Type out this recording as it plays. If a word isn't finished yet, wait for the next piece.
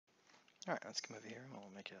Alright, let's come over here.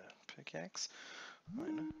 I'll make a pickaxe.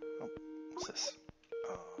 Oh, what's this?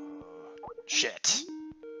 Oh, shit!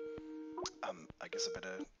 I guess I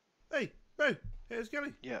better... Hey, bro,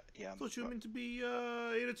 Harriotskelli. Yeah, Thought you were meant to be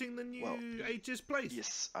editing the new well, HS Place.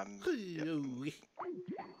 yes, Yep. yep.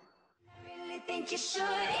 Really think you should.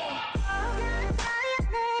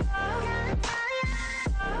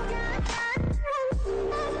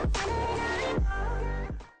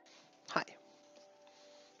 Hi.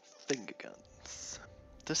 Finger guns.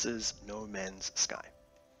 This is No Man's Sky.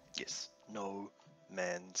 Yes, No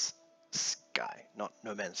Man's Sky. Not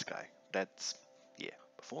No Man's Sky. That's, yeah.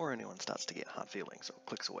 Before anyone starts to get hard feelings or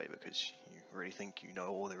clicks away because you already think you know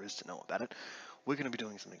all there is to know about it, we're going to be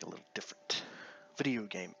doing something a little different. Video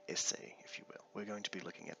game essay, if you will. We're going to be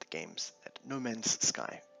looking at the games that No Man's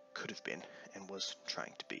Sky could have been and was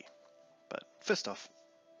trying to be. But first off,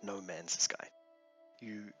 No Man's Sky.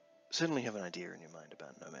 You certainly have an idea in your mind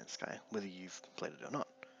about No Man's Sky, whether you've played it or not.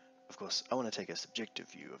 Of course, I want to take a subjective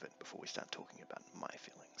view of it before we start talking about my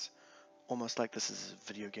feelings. Almost like this is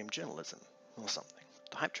video game journalism, or something.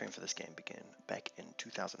 The hype train for this game began back in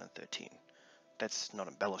 2013. That's not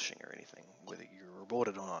embellishing or anything, whether you're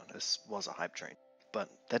rewarded or not, this was a hype train. But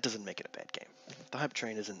that doesn't make it a bad game. The hype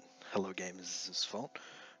train isn't Hello Gamers' fault,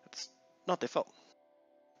 it's not their fault.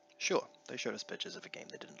 Sure, they showed us pictures of a game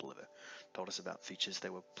they didn't deliver, told us about features they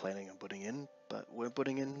were planning on putting in, but weren't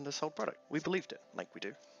putting in this whole product. We believed it, like we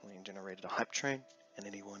do. We generated a hype train, and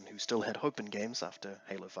anyone who still had hope in games after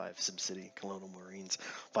Halo 5, SimCity, Colonial Marines,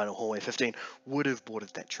 Final Hallway 15 would have boarded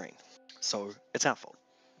that train. So, it's our fault.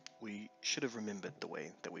 We should have remembered the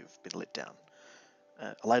way that we've been let down.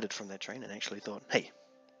 Alighted from that train and actually thought, hey,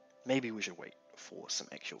 maybe we should wait for some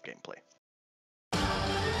actual gameplay.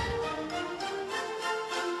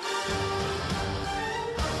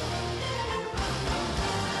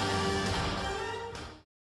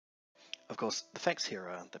 Of course, the facts here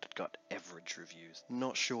are that it got average reviews.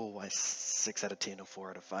 Not sure why 6 out of 10 or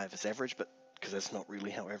 4 out of 5 is average, but because that's not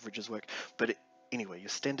really how averages work. But anyway, your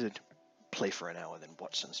standard play for an hour, then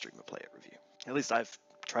watch some streamer play it review. At least I've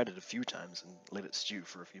tried it a few times and let it stew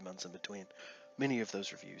for a few months in between. Many of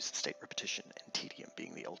those reviews state repetition and tedium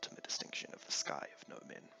being the ultimate distinction of the sky of no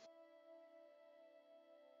men.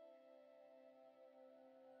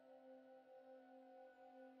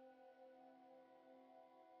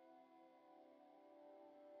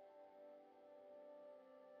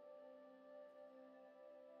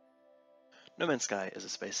 No Man's Sky is a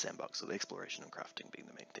space sandbox with exploration and crafting being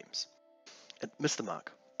the main themes. It missed the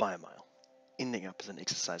mark by a mile, ending up as an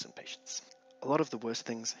exercise in patience. A lot of the worst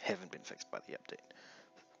things haven't been fixed by the update.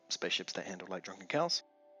 Spaceships that handle like drunken cows?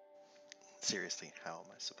 Seriously, how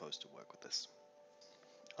am I supposed to work with this?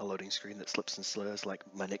 A loading screen that slips and slurs like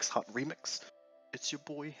my next hot remix? It's your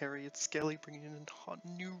boy Harriotskelli bringing in a hot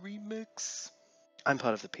new remix. I'm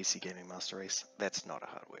part of the PC Gaming Master Race, that's not a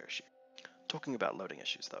hardware issue. Talking about loading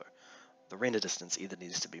issues though, the render distance either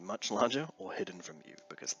needs to be much larger or hidden from view,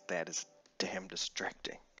 because that is damn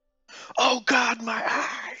distracting. Oh god, my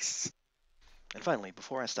eyes! And finally,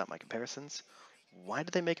 before I start my comparisons, why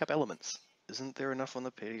did they make up elements? Isn't there enough on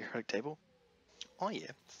the periodic table? Oh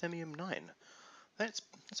yeah, Themium 9. That's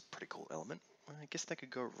a pretty cool element. I guess that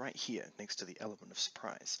could go right here, next to the element of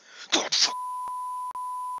surprise.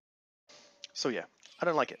 So yeah, I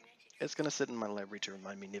don't like it. It's gonna sit in my library to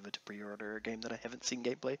remind me never to pre-order a game that I haven't seen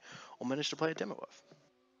gameplay or managed to play a demo of.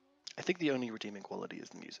 I think the only redeeming quality is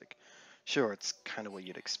the music. Sure, it's kind of what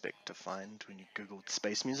you'd expect to find when you googled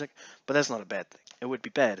space music, but that's not a bad thing. It would be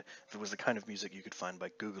bad if it was the kind of music you could find by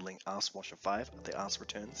googling Arse Washer 5, the Arse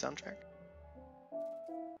Return soundtrack.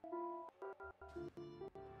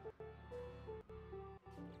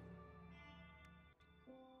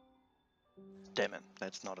 Damn it,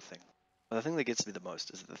 that's not a thing. But the thing that gets me the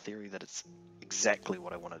most is the theory that it's exactly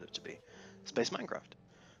what I wanted it to be. Space Minecraft.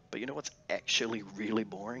 But you know what's actually really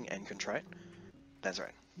boring and contrite? That's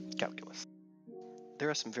right, calculus. There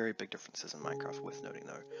are some very big differences in Minecraft worth noting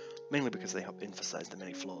though, mainly because they help emphasize the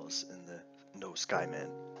many flaws in the No Sky Man.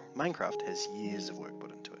 Minecraft has years of work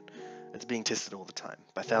put into it. It's being tested all the time,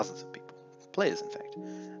 by thousands of people, players in fact,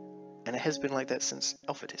 and it has been like that since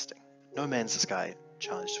alpha testing. No Man's Sky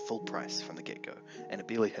charged full price from the get-go, and it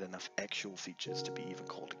barely had enough actual features to be even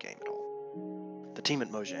called a game at all. The team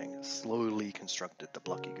at Mojang slowly constructed the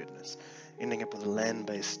blocky goodness, ending up with a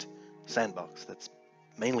land-based sandbox that's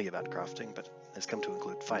mainly about crafting, but has come to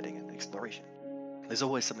include fighting and exploration. There's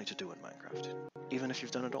always something to do in Minecraft, even if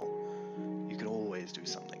you've done it all. You can always do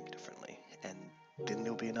something differently, and then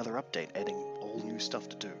there'll be another update adding all new stuff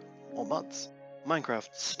to do, or mods. Minecraft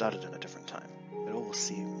started in a different time. It all all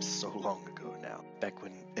seems so long ago now, back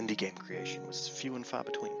when indie game creation was few and far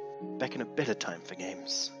between. Back in a better time for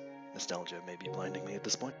games. Nostalgia may be blinding me at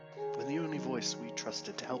this point, when the only voice we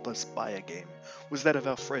trusted to help us buy a game was that of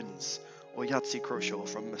our friends, or Yahtzee Croshaw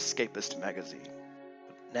from Escapist magazine.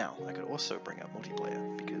 But now, I could also bring up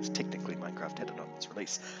multiplayer, because technically Minecraft had it on its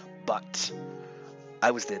release, but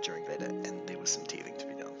I was there during beta, and there was some teething to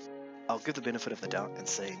be done. I'll give the benefit of the doubt and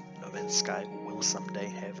say No Man's Sky will someday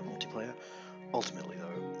have a multiplayer. Ultimately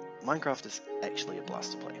though, Minecraft is actually a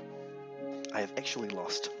blast to play. I have actually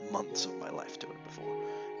lost months of my life to it before.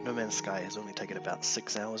 No Man's Sky has only taken about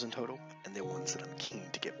 6 hours in total, and they're ones that I'm keen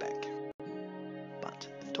to get back. But,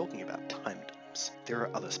 talking about time dumps, there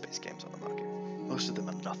are other space games on the market. Most of them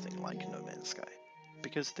are nothing like No Man's Sky,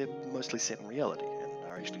 because they're mostly set in reality and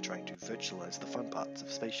are actually trying to virtualize the fun parts of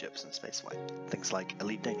spaceships and spaceflight. Things like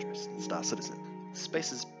Elite Dangerous and Star Citizen.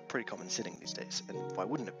 Space is a pretty common setting these days, and why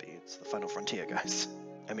wouldn't it be? It's the final frontier, guys.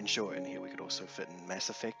 I mean, sure, in here we could also fit in Mass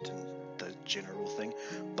Effect and the general thing,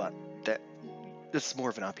 but it's more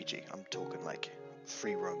of an RPG. I'm talking like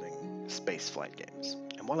free-roaming spaceflight games.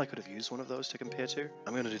 And while I could have used one of those to compare to,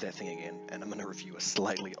 I'm going to do that thing again, and I'm going to review a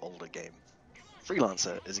slightly older game.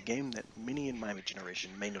 Freelancer is a game that many in my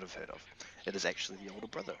generation may not have heard of. It is actually the older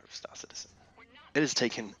brother of Star Citizen. It has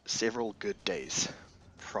taken several good days,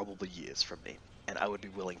 probably years from me, and I would be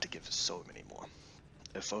willing to give so many more.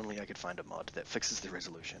 If only I could find a mod that fixes the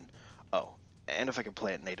resolution. Oh, and if I could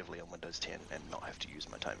play it natively on Windows 10 and not have to use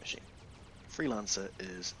my time machine. Freelancer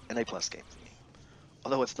is an A+ game for me.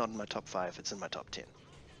 Although it's not in my top 5, it's in my top 10.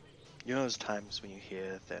 You know those times when you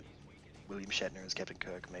hear that William Shatner as Captain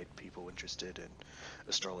Kirk made people interested in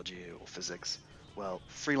astrology or physics? Well,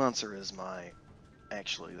 Freelancer is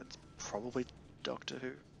actually, that's probably Doctor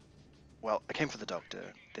Who. Well, I came for the Doctor,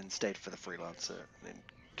 then stayed for the Freelancer, and then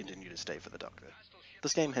continued to stay for the Doctor.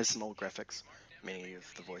 This game has some old graphics. Many of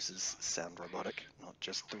the voices sound robotic, not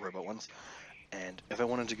just the robot ones. And if I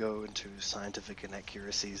wanted to go into scientific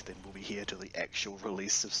inaccuracies, then we'll be here till the actual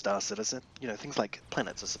release of Star Citizen. You know, things like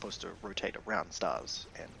planets are supposed to rotate around stars,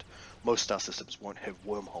 and most star systems won't have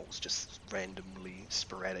wormholes just randomly,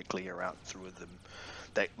 sporadically around through them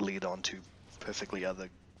that lead on to perfectly other,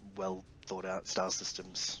 well thought out star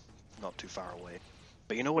systems not too far away.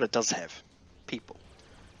 But you know what it does have? People.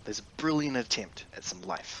 There's a brilliant attempt at some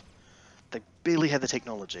life. They barely had the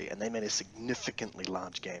technology, and they made a significantly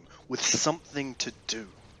large game with something to do.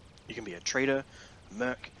 You can be a trader, a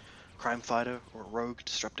merc, crime fighter, or a rogue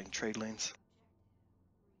disrupting trade lanes.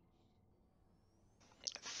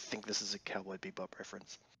 I think this is a Cowboy Bebop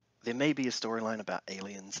reference. There may be a storyline about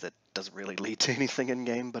aliens that doesn't really lead to anything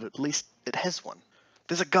in-game, but at least it has one.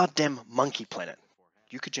 There's a goddamn monkey planet.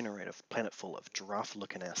 You could generate a planet full of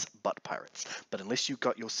giraffe-looking ass butt pirates, but unless you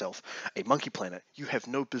got yourself a monkey planet, you have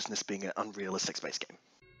no business being an unrealistic space game.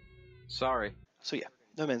 Sorry. So yeah,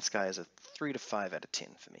 No Man's Sky is a 3 to 5 out of 10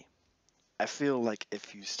 for me. I feel like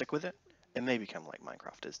if you stick with it, it may become like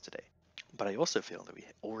Minecraft is today. But I also feel that we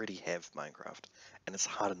already have Minecraft, and it's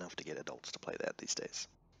hard enough to get adults to play that these days.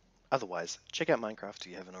 Otherwise, check out Minecraft if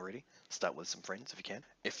you haven't already. Start with some friends if you can.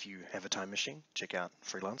 If you have a time machine, check out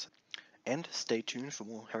Freelancer. And stay tuned for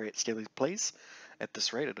more Harriotskelli plays. At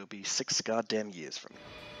this rate, it'll be 6 goddamn years from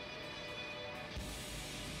now.